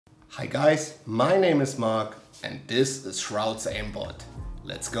Hi guys, my name is Mark and this is SHROUD's aimbot.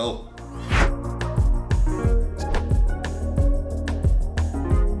 Let's go!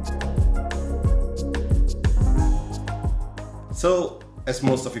 So, as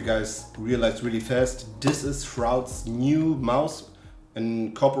most of you guys realized really fast, this is SHROUD's new mouse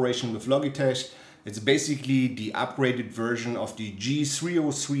in cooperation with Logitech. It's basically the upgraded version of the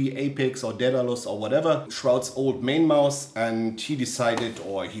G303 Apex or Daedalus or whatever, SHROUD's old main mouse, and he decided,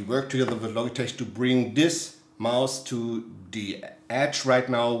 or he worked together with Logitech to bring this mouse to the edge right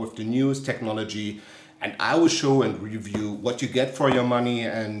now with the newest technology. And I will show and review what you get for your money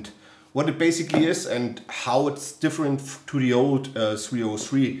and what it basically is and how it's different to the old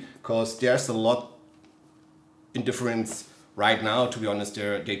 303, because there's a lot in difference right now. To be honest,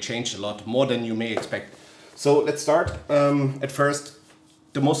 they changed a lot more than you may expect. So let's start. At first,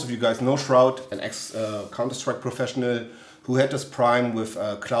 most of you guys know SHROUD, an ex Counter-Strike professional who had his prime with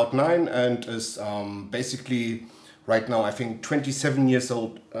Cloud9 and is basically right now I think 27 years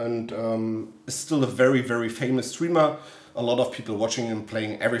old and is still a very, very famous streamer. A lot of people watching him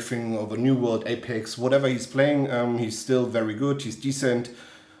playing everything over New World, Apex, whatever he's playing. He's still very good, he's decent.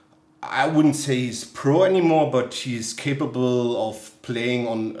 I wouldn't say he's pro anymore, but he's capable of playing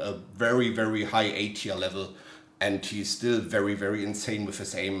on a very, very high A-tier level. And he's still very, very insane with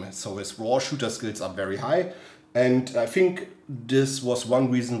his aim. So his raw shooter skills are very high. And I think this was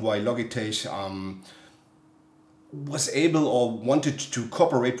one reason why Logitech was able or wanted to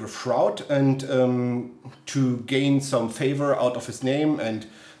cooperate with SHROUD and to gain some favor out of his name and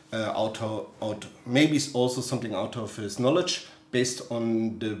maybe also something out of his knowledge based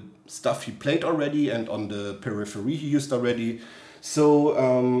on the stuff he played already and on the periphery he used already.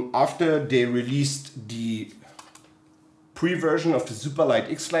 So after they released the pre-version of the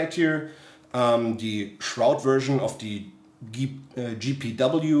Superlight X Lite here, the SHROUD version of the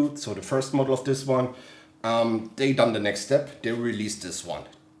GPW, so the first model of this one, they done the next step. They released this one,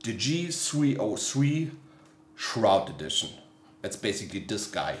 the G303 SHROUD edition. That's basically this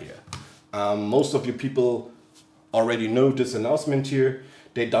guy here. Most of you people already know this announcement here.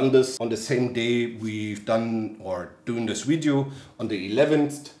 They done this on the same day we've done or doing this video on the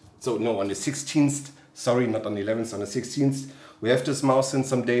 11th. So no, on the 16th. Sorry, not on the 11th, on the 16th. We have this mouse in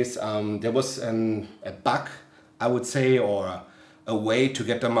some days. There was a bug, I would say, or a way to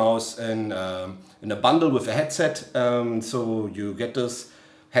get the mouse in a bundle with a headset. So you get this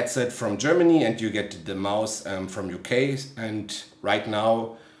headset from Germany and you get the mouse from UK. And right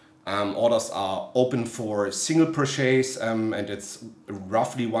now orders are open for single purchase and it's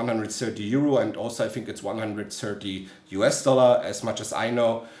roughly 130 euro, and also I think it's 130 US dollar as much as I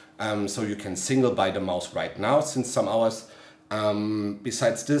know. So you can single buy the mouse right now since some hours.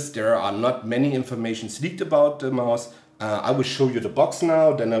 Besides this, there are not many informations leaked about the mouse. I will show you the box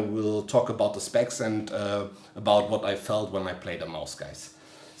now, then I will talk about the specs and about what I felt when I played the mouse, guys.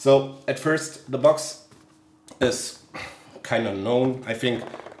 So at first, the box is kind of known. I think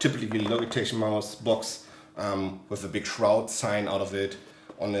typically Logitech mouse box with a big SHROUD sign out of it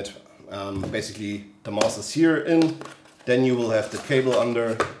on it. Basically, the mouse is here in. Then you will have the cable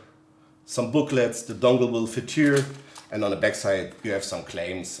under, some booklets, the dongle will fit here. And on the back side, you have some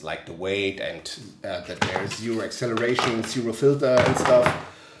claims like the weight and that there's zero acceleration, zero filter and stuff.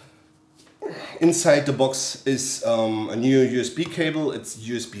 Inside the box is a new USB cable. It's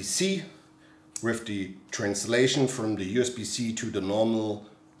USB-C with the translation from the USB-C to the normal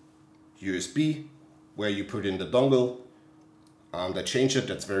USB where you put in the dongle. They changed it,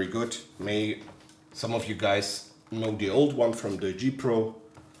 that's very good. Some of you guys know the old one from the G Pro.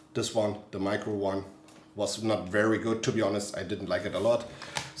 This one, the micro one, was not very good, to be honest. I didn't like it a lot.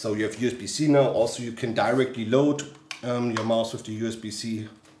 So you have USB-C now. Also you can directly load your mouse with the USB-C.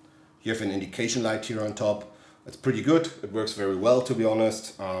 You have an indication light here on top. It's pretty good. It works very well, to be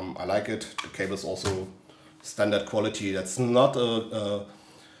honest. I like it. The cable is also standard quality. That's not a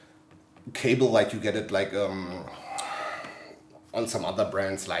cable like you get it like on some other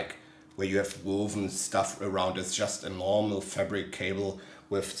brands, like where you have woven stuff around. It's just a normal fabric cable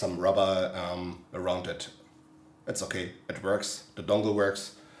with some rubber around it. It's okay, it works, the dongle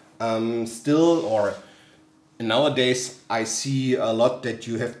works. Nowadays I see a lot that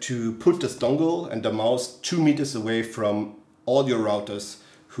you have to put this dongle and the mouse 2 meters away from all your routers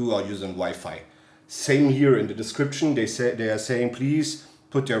who are using Wi-Fi. Same here in the description, they are saying please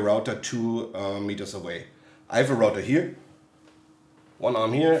put your router 2 meters away. I have a router here, one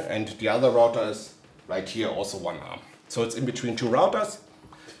arm here, and the other router is right here, also one arm. So it's in between two routers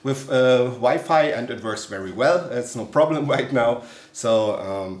with Wi-Fi and it works very well. It's no problem right now.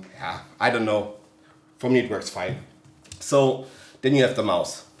 So yeah, I don't know. For me it works fine. So then you have the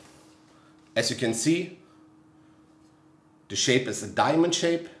mouse. As you can see, the shape is a diamond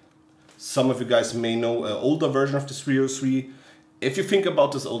shape. Some of you guys may know an older version of the 303. If you think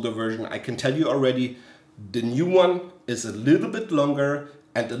about this older version, I can tell you already, the new one is a little bit longer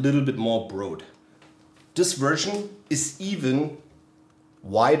and a little bit more broad. This version is even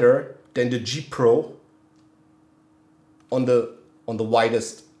wider than the G Pro on the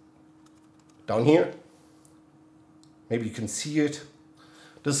widest. Down here, maybe you can see it.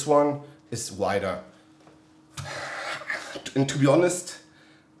 This one is wider. And to be honest,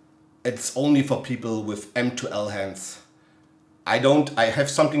 it's only for people with M to L hands. I have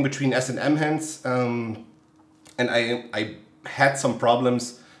something between S and M hands, and I had some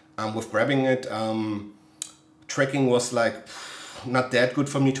problems with grabbing it. Tracking was like not that good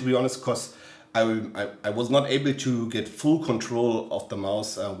for me, to be honest, because I was not able to get full control of the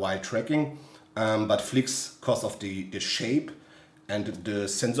mouse while tracking, but flicks because of the shape and the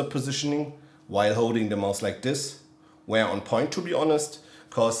sensor positioning while holding the mouse like this were on point, to be honest,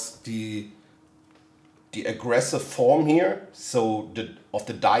 because the aggressive form here, so of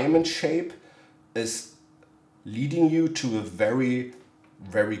the diamond shape, is leading you to a very,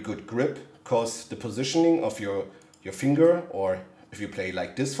 very good grip, because the positioning of your finger, or if you play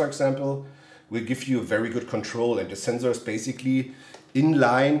like this, for example, will give you a very good control, and the sensor is basically in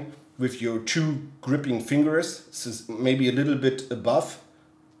line with your two gripping fingers, so maybe a little bit above,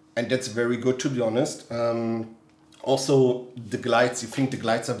 and that's very good, to be honest. Also, the glides, you think the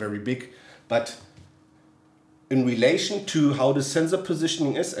glides are very big, but in relation to how the sensor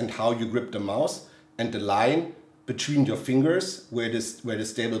positioning is and how you grip the mouse and the line between your fingers where the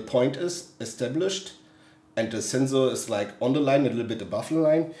stable point is established and the sensor is like on the line, a little bit above the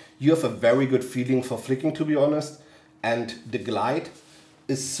line, you have a very good feeling for flicking, to be honest. And the glide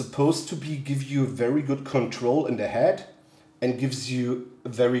is supposed to give you very good control in the head and gives you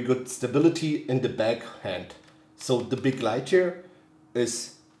very good stability in the back hand. So the big glide here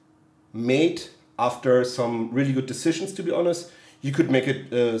is made after some really good decisions, to be honest. You could make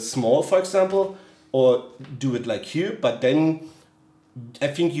it small, for example, or do it like here, but then I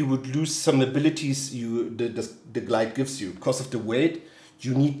think you would lose some abilities the glide gives you. Because of the weight,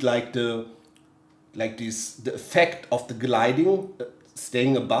 you need like the effect of the gliding,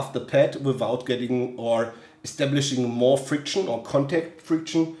 staying above the pad without getting or establishing more friction or contact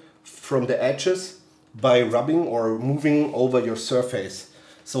friction from the edges by rubbing or moving over your surface.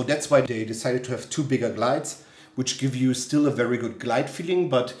 So that's why they decided to have two bigger glides, which give you still a very good glide feeling,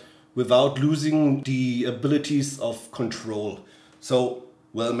 but without losing the abilities of control. So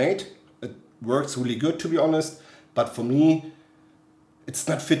well made, it works really good, to be honest, but for me it's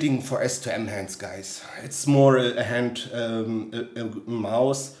not fitting for S to M hands, guys. It's more a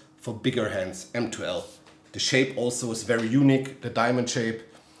mouse for bigger hands, M to L. The shape also is very unique, the diamond shape.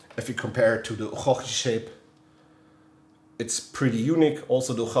 If you compare it to the Orochi shape, it's pretty unique.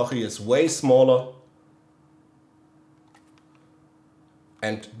 Also the Orochi is way smaller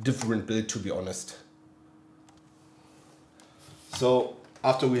and different build, to be honest. So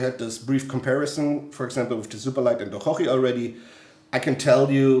after we had this brief comparison, for example, with the Superlight and the Orochi already, I can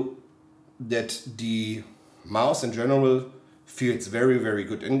tell you that the mouse in general feels very, very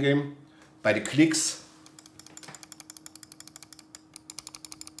good in-game. By the clicks,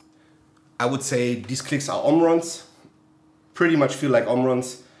 I would say these clicks are Omrons, pretty much feel like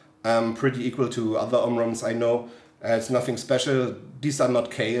Omrons, pretty equal to other Omrons I know. It's nothing special. These are not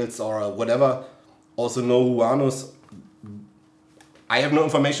Kales or whatever. Also no Huanos. I have no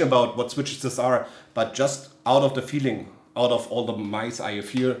information about what switches this are, but just out of the feeling, out of all the mice I have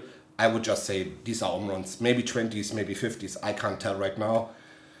here, I would just say these are Omrons. Maybe 20s, maybe 50s, I can't tell right now.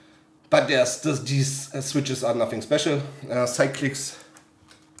 But these switches are nothing special. Side clicks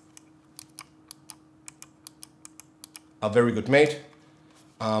are very good made.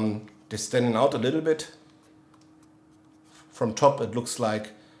 They're standing out a little bit. From top it looks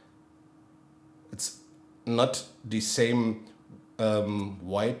like it's not the same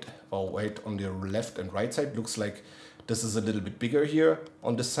white on the left and right side. Looks like this is a little bit bigger here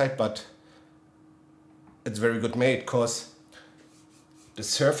on this side, but it's very good made because the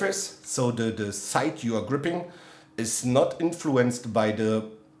surface, so the side you are gripping, is not influenced by the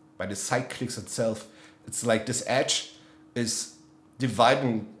side clicks itself. It's like this edge is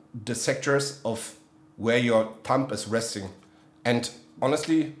dividing the sectors of where your thumb is resting. And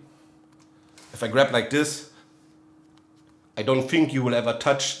honestly, if I grab like this, I don't think you will ever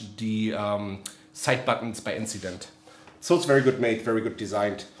touch the side buttons by accident. So it's very good made, very good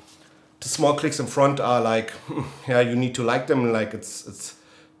designed. The small clicks in front are like, yeah, you need to like them. Like it's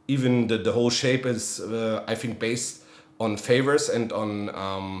even the whole shape is, I think, based on favors and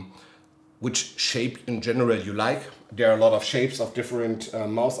on which shape in general you like. There are a lot of shapes of different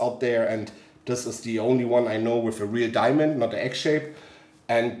mouse out there, and this is the only one I know with a real diamond, not an egg shape,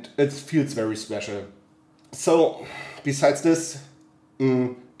 and it feels very special. So besides this,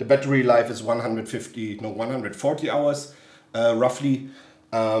 the battery life is 140 hours roughly.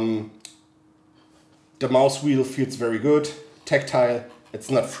 The mouse wheel feels very good, tactile. It's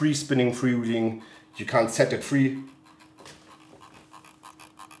not free spinning, freewheeling. You can't set it free.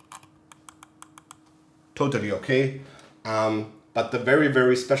 Totally okay. But the very,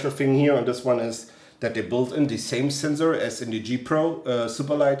 very special thing here on this one is that they built in the same sensor as in the G Pro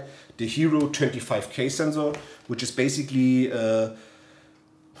Superlight, the Hero 25K sensor, which is basically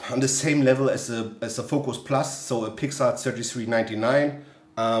on the same level as a Focus Plus, so a Pixar 3399,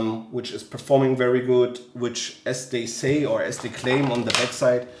 which is performing very good, which, as they say or as they claim on the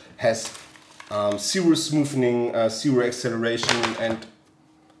backside, has zero smoothing, zero acceleration, and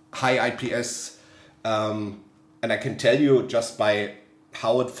high IPS. And I can tell you just by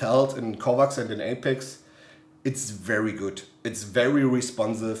how it felt in Kovacs and in Apex, it's very good. It's very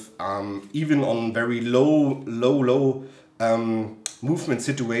responsive, even on very low movement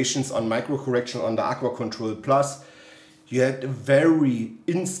situations on micro correction on the Aqua Control Plus. You had a very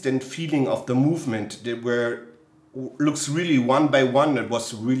instant feeling of the movement that looks really one by one. It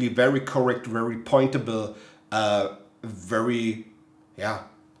was really very correct, very pointable,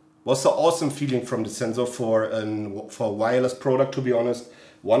 was an awesome feeling from the sensor for a wireless product, to be honest.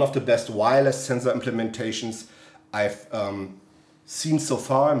 One of the best wireless sensor implementations I've seen so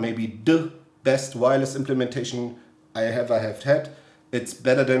far, maybe the best wireless implementation I have had. It's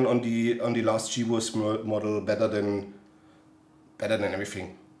better than on the last GWOS model, better than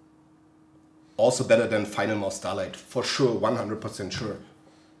everything. Also better than Final Mouse Starlight, for sure, 100% sure.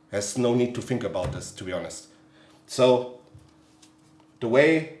 There's no need to think about this, to be honest. So the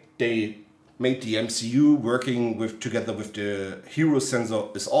way they made the MCU working together with the Hero sensor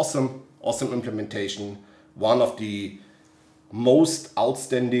is awesome. Awesome implementation. One of the most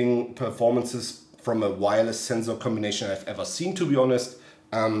outstanding performances from a wireless sensor combination I've ever seen, to be honest.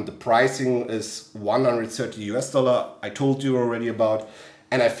 The pricing is $130 US. I told you already about,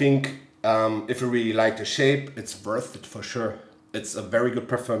 and I think if you really like the shape, it's worth it for sure. It's a very good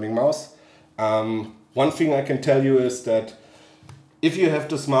performing mouse. One thing I can tell you is that if you have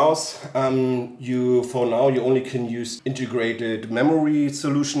this mouse, for now you only can use integrated memory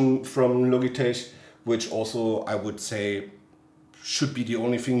solution from Logitech, which also I would say should be the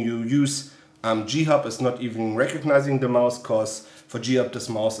only thing you use. G-Hub is not even recognizing the mouse, because for G-Hub this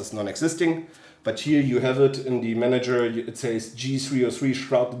mouse is non-existing. But here you have it in the manager, it says G303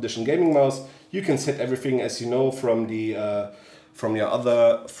 SHROUD Edition Gaming Mouse. You can set everything, as you know, from G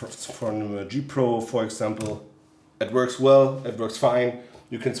Pro, for example. It works well, it works fine.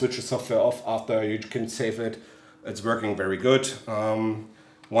 You can switch the software off after, you can save it. It's working very good.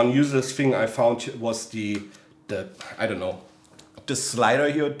 One useless thing I found was the slider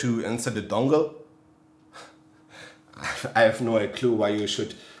here to insert the dongle. I have no clue why you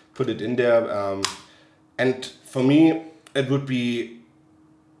should put it in there. And for me, it would be,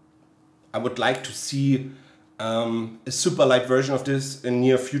 I would like to see a super light version of this in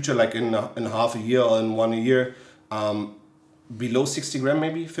near future, like in half a year or in 1 year. Below 60 gram,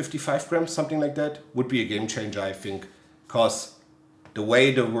 maybe 55 grams, something like that, would be a game changer, I think, because the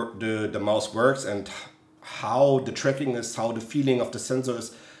way the mouse works and how the tracking is, how the feeling of the sensor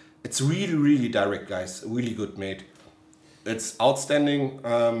is, it's really, really direct, guys. Really good made. It's outstanding.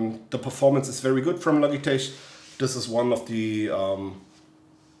 The performance is very good from Logitech. This is one of the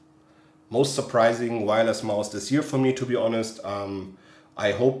most surprising wireless mouse this year for me, to be honest.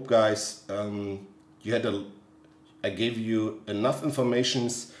 I hope, guys, I gave you enough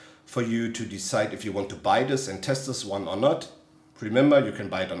informations for you to decide if you want to buy this and test this one or not. Remember, you can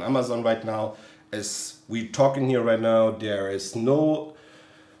buy it on Amazon right now. As we're talking here right now, there is not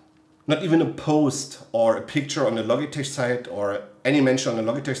even a post or a picture on the Logitech site or any mention on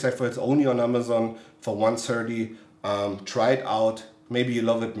the Logitech site for it. It's only on Amazon for $130. Try it out. Maybe you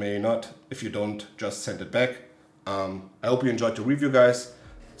love it, maybe not. If you don't, just send it back. I hope you enjoyed the review, guys.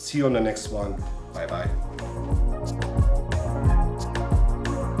 See you on the next one. Bye bye.